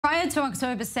Prior to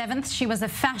October 7th, she was a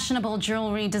fashionable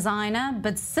jewelry designer,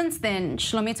 but since then,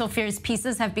 Shlomit Ofir's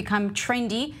pieces have become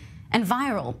trendy and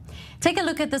viral. Take a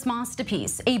look at this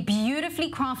masterpiece, a beautifully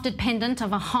crafted pendant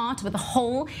of a heart with a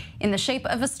hole in the shape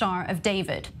of a Star of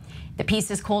David. The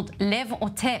piece is called Lev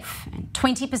Otef, and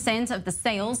 20% of the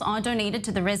sales are donated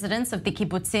to the residents of the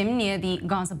kibbutzim near the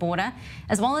Gaza border,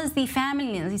 as well as the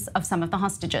families of some of the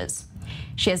hostages.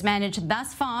 She has managed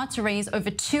thus far to raise over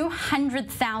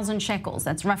 200,000 shekels.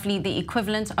 That's roughly the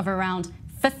equivalent of around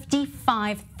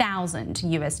 $55,000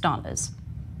 US.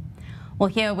 Well,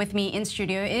 here with me in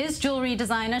studio is jewelry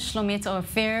designer Shlomit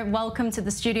Ofir. Welcome to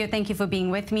the studio. Thank you for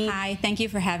being with me. Hi, thank you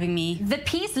for having me. The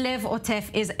piece Lev Otef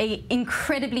is an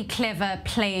incredibly clever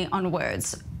play on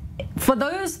words. For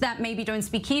those that maybe don't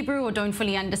speak Hebrew or don't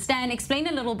fully understand, explain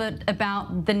a little bit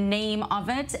about the name of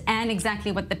it and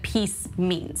exactly what the piece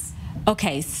means.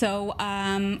 Okay, so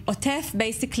Otef,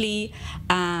 basically,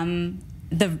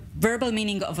 the verbal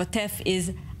meaning of Otef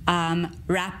is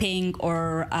wrapping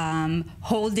or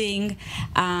holding,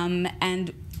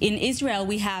 and in Israel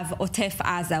we have Otef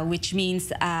Aza, which means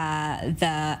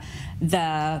the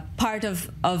part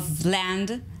of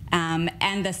land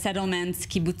and the settlements,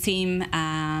 kibbutzim,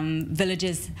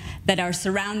 villages that are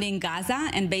surrounding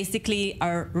Gaza and basically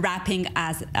are wrapping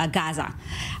as Gaza.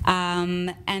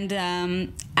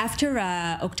 After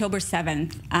October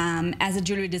 7th, as a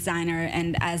jewelry designer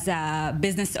and as a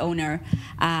business owner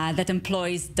that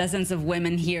employs dozens of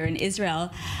women here in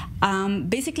Israel,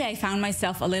 basically I found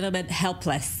myself a little bit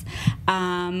helpless.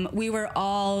 We were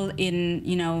all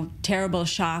in, terrible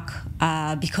shock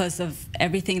because of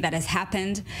everything that has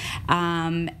happened.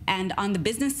 And on the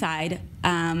business side,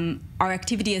 our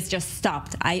activity has just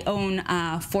stopped. I own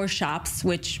 4 shops,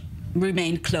 which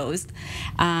remained closed.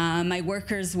 My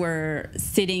workers were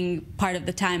sitting part of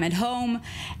the time at home,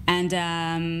 and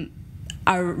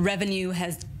our revenue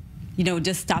has,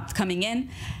 just stopped coming in.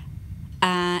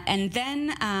 And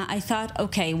then I thought,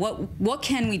 okay, what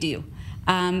can we do?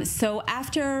 So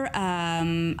after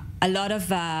a lot of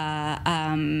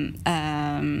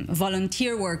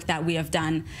volunteer work that we have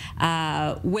done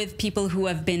with people who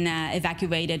have been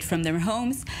evacuated from their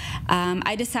homes,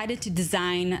 I decided to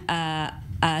design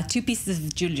 2 pieces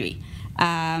of jewelry.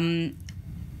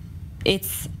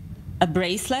 It's a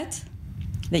bracelet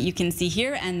that you can see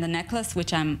here and the necklace,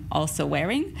 which I'm also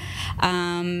wearing.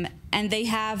 And they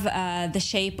have the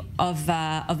shape of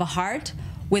a heart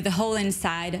with a hole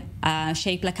inside,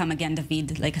 shaped like a Magen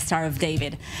David, like a Star of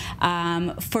David.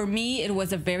 For me, it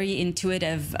was a very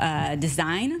intuitive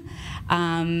design.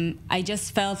 I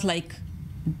just felt like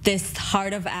this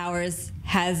heart of ours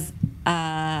has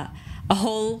a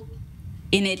hole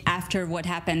in it after what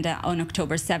happened on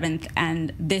October 7th,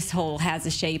 and this hole has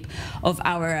a shape of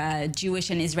our Jewish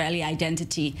and Israeli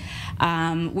identity,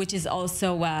 which is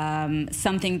also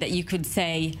something that you could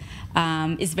say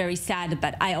is very sad,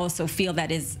 but I also feel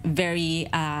that is very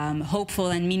hopeful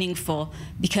and meaningful,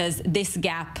 because this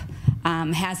gap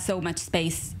has so much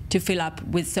space to fill up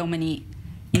with so many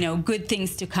good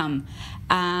things to come.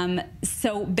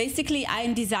 So basically,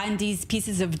 I designed these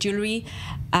pieces of jewelry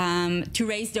to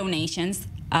raise donations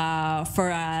for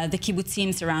the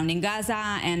kibbutzim surrounding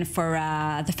Gaza, and for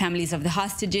the families of the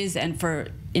hostages, and for,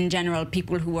 in general,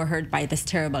 people who were hurt by this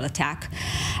terrible attack.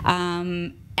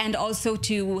 And also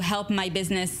to help my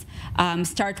business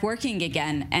start working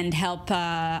again, and help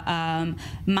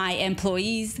my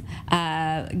employees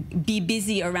be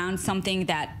busy around something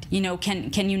that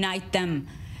can unite them.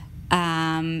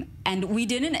 And we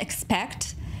didn't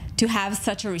expect to have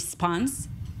such a response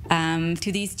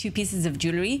to these 2 pieces of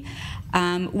jewelry.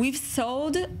 We've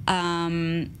sold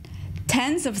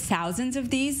tens of thousands of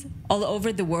these all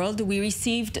over the world. We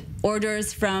received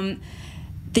orders from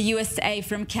the USA,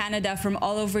 from Canada, from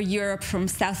all over Europe, from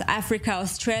South Africa,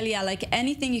 Australia, like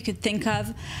anything you could think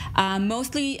of.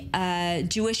 Mostly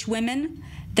Jewish women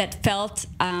that felt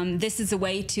this is a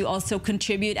way to also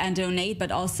contribute and donate,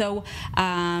 but also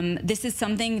this is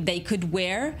something they could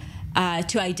wear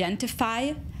to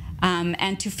identify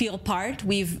and to feel part.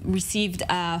 We've received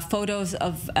photos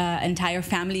of entire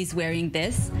families wearing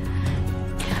this.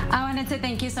 I wanted to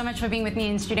thank you so much for being with me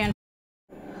in studio.